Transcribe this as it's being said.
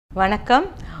வணக்கம்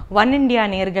one India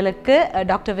நேயர்களுக்கு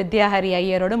doctor வித்யா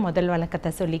ஐயரோட முதல் வணக்கத்தை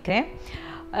சொல்லிக்கிறேன்.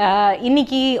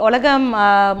 இன்னைக்கு உலகம்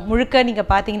முழுக்க நீங்கள்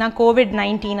பார்த்தீங்கன்னா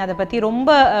COVID-19 அதை பற்றி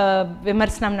ரொம்ப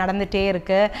விமர்சனம் நடந்துகிட்டே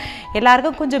இருக்குது.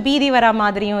 எல்லாருக்கும் கொஞ்சம் பீதி வர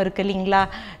மாதிரியும் இருக்குது இல்லைங்களா?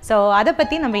 ஸோ அதை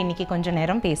பற்றி நம்ம இன்றைக்கி கொஞ்சம்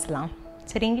நேரம் பேசலாம்,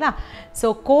 சரிங்களா? ஸோ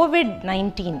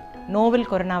COVID-19 நோவல்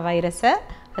கொரோனா வைரஸை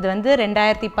அது வந்து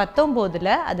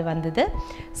 2019 அது வந்தது.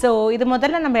 ஸோ இது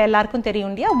முதல்ல நம்ம எல்லாருக்கும் தெரியும்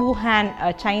இல்லையா, வூஹான்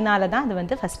சைனாவில் தான் அது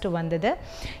வந்து ஃபஸ்ட்டு வந்தது.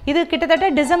 இது கிட்டத்தட்ட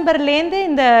டிசம்பர்லேருந்து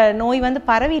இந்த நோய் வந்து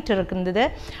பரவிட்டு இருந்தது.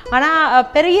 ஆனால்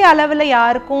பெரிய அளவில்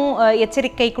யாருக்கும்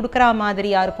எச்சரிக்கை கொடுக்குற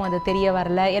மாதிரி யாருக்கும் அது தெரிய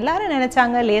வரல. எல்லாரும்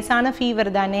நினச்சாங்க லேசான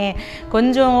ஃபீவர் தானே,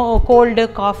 கொஞ்சம் கோல்டு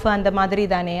காஃபு அந்த மாதிரி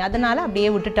தானே, அதனால்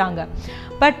அப்படியே விட்டுட்டாங்க.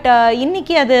 பட்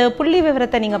இன்றைக்கி அது புள்ளி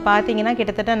விவரத்தை நீங்கள் பார்த்தீங்கன்னா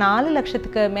கிட்டத்தட்ட 4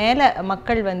 லட்சத்துக்கு மேலே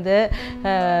மக்கள் வந்து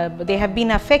they have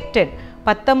been affected.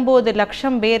 19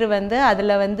 லட்சம் பேர் வந்து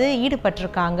அதில் வந்து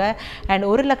ஈடுபட்டிருக்காங்க. அண்ட்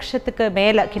 1 லட்சத்துக்கு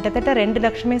மேலே கிட்டத்தட்ட 2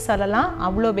 லட்சமே சொல்லலாம்,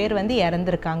 அவ்வளோ பேர் வந்து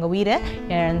இறந்துருக்காங்க, உயிரை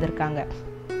இழந்திருக்காங்க.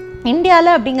 இந்தியாவில்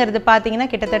அப்படிங்கிறது பார்த்தீங்கன்னா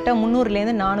கிட்டத்தட்ட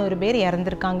 300லேருந்து 400 பேர்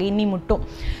இறந்துருக்காங்க இன்னி மட்டும்.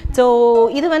 ஸோ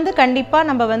இது வந்து கண்டிப்பாக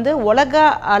நம்ம வந்து உலக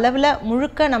அளவில்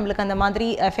முழுக்க நம்மளுக்கு அந்த மாதிரி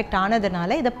எஃபெக்ட்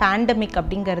ஆனதுனால இதை பேண்டமிக்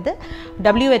அப்படிங்கிறது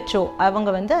WHO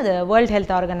அவங்க வந்து அது வேர்ல்ட்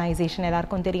ஹெல்த் ஆர்கனைசேஷன்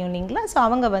எல்லாருக்கும் தெரியும் இல்லைங்களா? ஸோ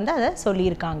அவங்க வந்து அதை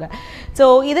சொல்லியிருக்காங்க. ஸோ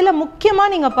இதில்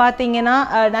முக்கியமாக நீங்கள் பார்த்தீங்கன்னா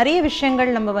நிறைய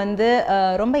விஷயங்கள் நம்ம வந்து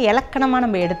ரொம்ப இலக்கணமாக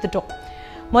நம்ம எடுத்துட்டோம்.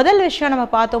 முதல் விஷயம் நம்ம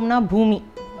பார்த்தோம்னா பூமி.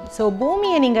 ஸோ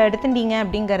பூமியை நீங்கள் எடுத்துட்டீங்க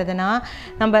அப்படிங்கிறதுனா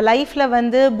நம்ம லைஃப்பில்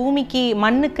வந்து பூமிக்கு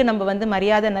மண்ணுக்கு நம்ம வந்து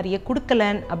மரியாதை நிறைய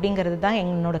கொடுக்கலன்னு அப்படிங்கிறது தான்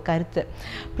என்னோட கருத்து.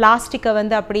 பிளாஸ்டிக்கை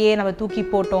வந்து அப்படியே நம்ம தூக்கி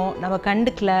போட்டோம், நம்ம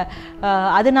கண்டுக்கல,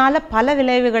 அதனால பல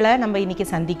விளைவுகளை நம்ம இன்றைக்கி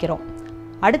சந்திக்கிறோம்.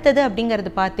 அடுத்தது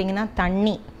அப்படிங்கிறது பார்த்திங்கன்னா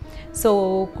தண்ணி. ஸோ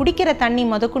குடிக்கிற தண்ணி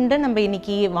முதற்கொண்டு நம்ம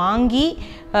இன்றைக்கி வாங்கி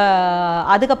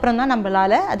அதுக்கப்புறம் தான்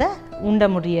நம்மளால் அதை உண்ட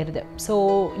முடியறது. ஸோ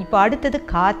இப்போ அடுத்தது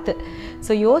காற்று.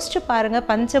 ஸோ யோசிச்சு பாருங்கள்,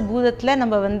 பஞ்சபூதத்தில்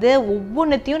நம்ம வந்து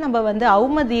ஒவ்வொன்றத்தையும் நம்ம வந்து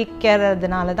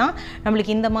அவமதிக்கிறதுனால தான்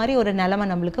நம்மளுக்கு இந்த மாதிரி ஒரு நிலைமை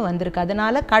நம்மளுக்கு வந்திருக்கு.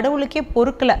 அதனால கடவுளுக்கே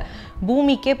பொறுக்கலை,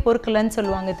 பூமிக்கே பொறுக்கலைன்னு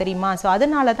சொல்லுவாங்க தெரியுமா? ஸோ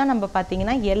அதனால தான் நம்ம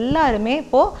பார்த்திங்கன்னா எல்லாருமே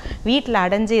இப்போது வீட்டில்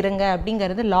அடைஞ்சு இருங்க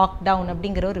அப்படிங்கிறது, லாக்டவுன்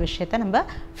அப்படிங்கிற ஒரு விஷயத்த நம்ம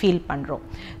ஃபீல் பண்ணுறோம்.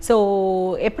 ஸோ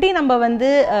எப்படி நம்ம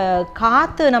வந்து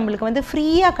காற்று நம்மளுக்கு வந்து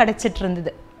ஃப்ரீயாக கிடச்சிட்டு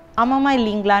இருந்தது, ஆமாம்மா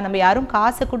இல்லைங்களா? நம்ம யாரும்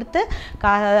காசை கொடுத்து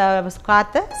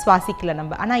காற்றை சுவாசிக்கலை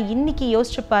நம்ம. ஆனால் இன்றைக்கி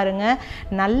யோசிச்சு பாருங்கள்,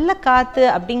 நல்ல காற்று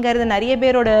அப்படிங்கிறது நிறைய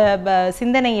பேரோட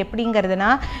சிந்தனை எப்படிங்கிறதுனா,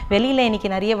 வெளியில் இன்றைக்கி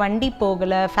நிறைய வண்டி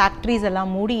போகலை, ஃபேக்ட்ரிஸ்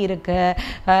எல்லாம் மூடி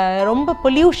இருக்குது, ரொம்ப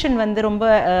பொல்யூஷன் வந்து ரொம்ப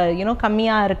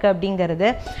கம்மியாக இருக்குது அப்படிங்கிறது.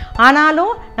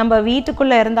 ஆனாலும் நம்ம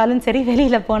வீட்டுக்குள்ளே இருந்தாலும் சரி,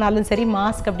 வெளியில் போனாலும் சரி,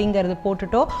 மாஸ்க் அப்படிங்கிறது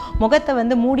போட்டுட்டோ முகத்தை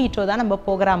வந்து மூடிட்டோ தான் நம்ம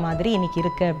போகிற மாதிரி இன்றைக்கி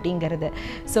இருக்குது அப்படிங்கிறது.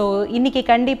 ஸோ இன்றைக்கி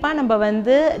கண்டிப்பாக நம்ம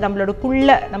வந்து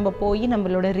நம்மளோடக்குள்ளே நம்ம போய்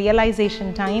நம்மளோட ரியலைசேஷன்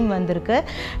டைம் வந்திருக்கு.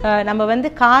 நம்ம வந்து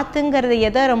காற்றுங்கிறது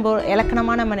எதை ரொம்ப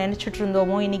இலக்கணமாக நம்ம நினச்சிட்டு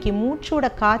இருந்தோமோ, இன்றைக்கி மூச்சோட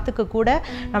காற்றுக்கு கூட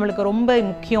நம்மளுக்கு ரொம்ப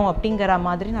முக்கியம் அப்படிங்கிற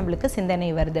மாதிரி நம்மளுக்கு சிந்தனை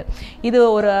வருது. இது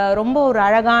ரொம்ப ஒரு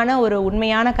அழகான ஒரு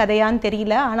உண்மையான கதையான்னு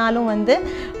தெரியல. ஆனாலும் வந்து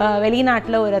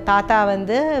வெளிநாட்டில் ஒரு தாத்தா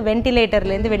வந்து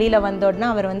வென்டிலேட்டர்லேருந்து வெளியில் வந்தோடனே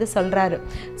அவர் வந்து சொல்கிறாரு.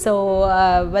 ஸோ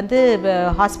வந்து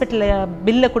ஹாஸ்பிட்டலில்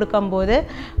பில்லை கொடுக்கும்போது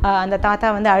அந்த தாத்தா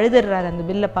வந்து அழுதுடுறாரு அந்த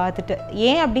பில்லை பார்த்துட்டு.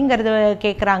 ஏன் அப்படிங்கிறத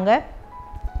கேட்குறாங்க.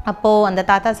 அப்போது அந்த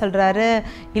தாத்தா சொல்கிறாரு,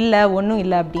 இல்லை ஒன்றும்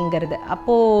இல்லை அப்படிங்கிறது.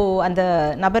 அப்போது அந்த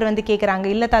நபர் வந்து கேட்குறாங்க,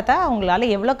 இல்லை தாத்தா உங்களால்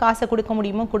எவ்வளோ காசை கொடுக்க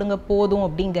முடியுமோ கொடுங்க போதும்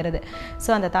அப்படிங்கிறது. ஸோ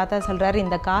அந்த தாத்தா சொல்கிறாரு,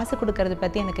 இந்த காசு கொடுக்கறது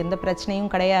பற்றி எனக்கு எந்த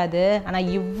பிரச்சனையும் கிடையாது, ஆனால்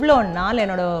இவ்வளோ நாள்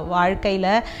என்னோடய வாழ்க்கையில்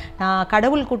நான்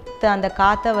கடவுள் கொடுத்த அந்த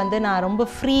காற்றை வந்து நான் ரொம்ப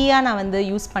ஃப்ரீயாக நான் வந்து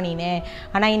யூஸ் பண்ணினேன்.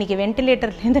 ஆனால் இன்றைக்கி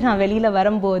வென்டிலேட்டர்லேருந்து நான் வெளியில்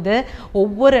வரும்போது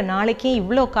ஒவ்வொரு நாளைக்கும்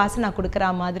இவ்வளோ காசு நான்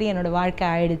கொடுக்குற மாதிரி என்னோடய வாழ்க்கை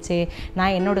ஆயிடுச்சு.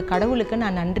 நான் என்னோடய கடவுளுக்கு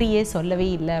நான் நன்றியே சொல்லவே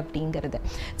இல்லை அப்படிங்கிறது.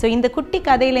 ஸோ இந்த குட்டி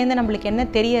கதையிலேருந்து நம்மளுக்கு என்ன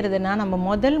தெரியறதுன்னா, நம்ம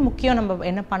முதல் முக்கியம் நம்ம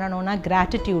என்ன பண்ணணும்னா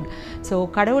கிராட்டிடியூட். ஸோ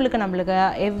கடவுளுக்கு நம்மளுக்கு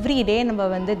எவ்ரிடே நம்ம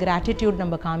வந்து கிராட்டிடியூட்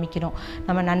நம்ம காமிக்கணும்,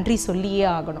 நம்ம நன்றி சொல்லியே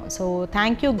ஆகணும். ஸோ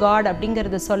தேங்க்யூ காட்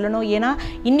அப்படிங்கிறது சொல்லணும். ஏன்னா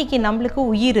இன்றைக்கி நம்மளுக்கு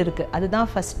உயிர் இருக்குது, அதுதான்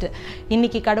ஃபஸ்ட்டு.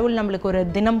 இன்றைக்கி கடவுள் நம்மளுக்கு ஒரு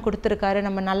தினம் கொடுத்துருக்காரு,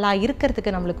 நம்ம நல்லா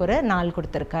இருக்கிறதுக்கு நம்மளுக்கு ஒரு நாள்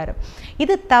கொடுத்துருக்காரு.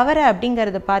 இது தவிர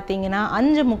அப்படிங்கிறது பார்த்திங்கன்னா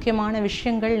 5 முக்கியமான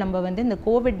விஷயங்கள் நம்ம வந்து இந்த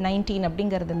COVID-19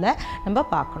 அப்படிங்கிறதுல நம்ம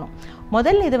பார்க்கணும்.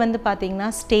 முதல் இது வந்து பார்த்திங்கன்னா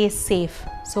ஸ்டே சேஃப்.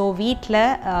 ஸோ வீட்டில்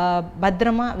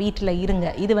பத்திரமா வீட்டில் இருங்க.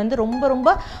 இது வந்து ரொம்ப ரொம்ப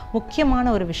முக்கியமான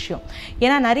ஒரு விஷயம்.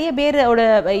 ஏன்னா நிறைய பேரோட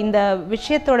இந்த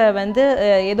விஷயத்தோட வந்து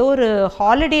ஏதோ ஒரு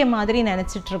ஹாலிடே மாதிரி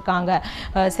நினச்சிட்ருக்காங்க.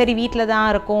 சரி வீட்டில் தான்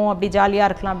இருக்கோம், அப்படி ஜாலியாக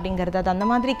இருக்கலாம் அப்படிங்கிறது. அது அந்த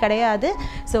மாதிரி கிடையாது.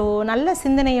 ஸோ நல்ல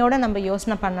சிந்தனையோடு நம்ம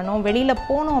யோசனை பண்ணணும். வெளியில்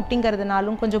போகணும்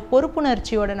அப்படிங்கிறதுனாலும் கொஞ்சம்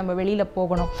பொறுப்புணர்ச்சியோடு நம்ம வெளியில்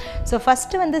போகணும். ஸோ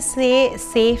ஃபஸ்ட்டு வந்து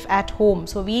சேஃப் அட் ஹோம்.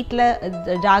 ஸோ வீட்டில்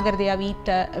ஜாகிரதையாக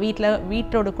வீட்டை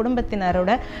வீட்டோட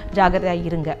குடும்பத்தினரோட ஜாகிரதையாக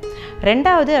இருங்க.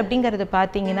 ரெண்டாவது அப்படிங்கிறது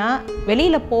பார்த்தீங்கன்னா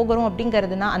வெளியில் போகிறோம்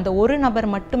அப்படிங்கிறதுனா அந்த ஒரு நபர்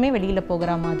மட்டுமே வெளியில்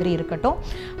போகிற மாதிரி இருக்கட்டும்.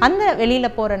 அந்த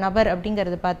வெளியில் போகிற நபர்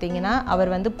அப்படிங்கிறது பார்த்தீங்கன்னா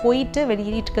அவர் வந்து போயிட்டு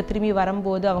வீட்டுக்கு திரும்பி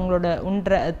வரும்போது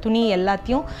அவங்களோட துணி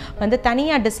எல்லாத்தையும் வந்து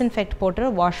தனியாக டிஸ்இன்ஃபெக்ட்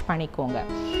போட்டு வாஷ் பண்ணிக்கோங்க.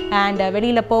 அண்ட்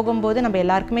வெளியில் போகும்போது நம்ம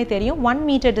எல்லாருக்குமே தெரியும் 1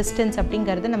 மீட்டர் டிஸ்டன்ஸ்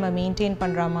அப்படிங்கிறது நம்ம மெயின்டைன்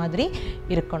பண்ணுற மாதிரி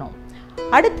இருக்கணும்.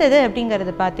 அடுத்தது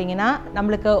அப்படிங்கிறது பார்த்தீங்கன்னா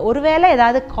நம்மளுக்கு ஒருவேளை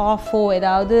ஏதாவது காஃபோ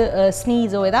ஏதாவது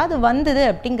ஸ்னீஸோ ஏதாவது வந்தது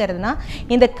அப்படிங்கிறதுனா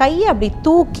இந்த கையை அப்படி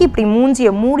தூக்கி இப்படி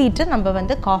மூஞ்சியை மூடிட்டு நம்ம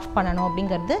வந்து காஃப் பண்ணணும்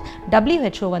அப்படிங்கிறது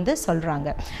WHO வந்து சொல்கிறாங்க.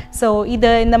 ஸோ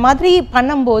இந்த மாதிரி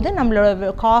பண்ணும்போது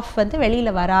நம்மளோட காஃப் வந்து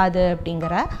வெளியில் வராது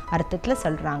அப்படிங்கிற அர்த்தத்தில்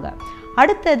சொல்கிறாங்க.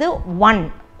 அடுத்தது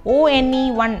ONE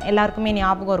எல்லாருக்குமே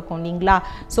ஞாபகம் இருக்கும் இல்லைங்களா?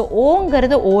 ஸோ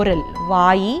ஓங்கிறது ஓரல்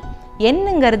வாய்,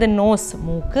 என்னங்கிறது நோஸ்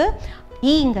மூக்கு,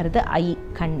 ஈங்கிறது ஐ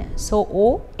கண்ணு. ஸோ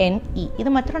ONE இது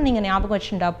மாத்திரம் நீங்கள் ஞாபகம்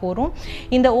வச்சுட்டா போகிறோம்.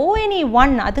 இந்த ONE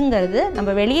அதுங்கிறது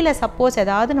நம்ம வெளியில் சப்போஸ்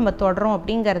ஏதாவது நம்ம தொடரோம்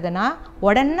அப்படிங்கிறதுனா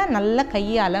உடனே நல்ல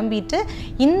கையை அலம்பிட்டு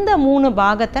இந்த 3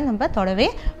 பாகத்தை நம்ம தொடவே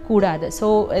கூடாது. ஸோ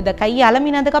இந்த கையை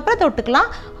அலம்பினதுக்கப்புறம்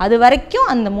தொட்டுக்கலாம், அது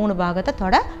வரைக்கும் அந்த 3 பாகத்தை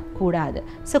தொடக்கூடாது.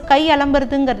 ஸோ கை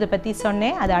அலம்புறதுங்கிறத பற்றி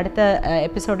சொன்னேன், அது அடுத்த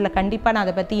எபிசோடில் கண்டிப்பாக நான்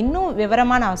அதை பற்றி இன்னும்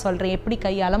விவரமாக நான் சொல்கிறேன் எப்படி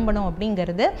கை அலம்பணும்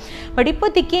அப்படிங்கிறது. பட்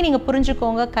இப்போதைக்கே நீங்கள்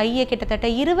புரிஞ்சுக்கோங்க, கையை கிட்டத்தட்ட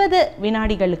 20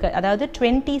 வினாடிகளுக்கு அதாவது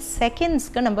 20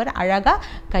 செகண்ட்ஸ்க்கு நம்ம அழகாக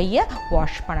கையை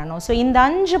வாஷ் பண்ணணும். ஸோ இந்த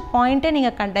 5 பாயிண்ட்டை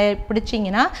நீங்கள்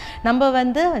கண்டுபிடிச்சிங்கன்னா நம்ம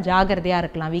வந்து ஜாகிரதையாக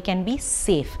இருக்கலாம். we can be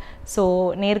safe. So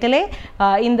நேர்களே,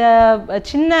 இந்த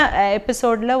சின்ன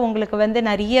எபிசோடில் உங்களுக்கு வந்து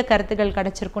நிறைய கருத்துக்கள்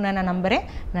கிடச்சிருக்குன்னு நான் நம்புகிறேன்.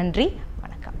 நன்றி,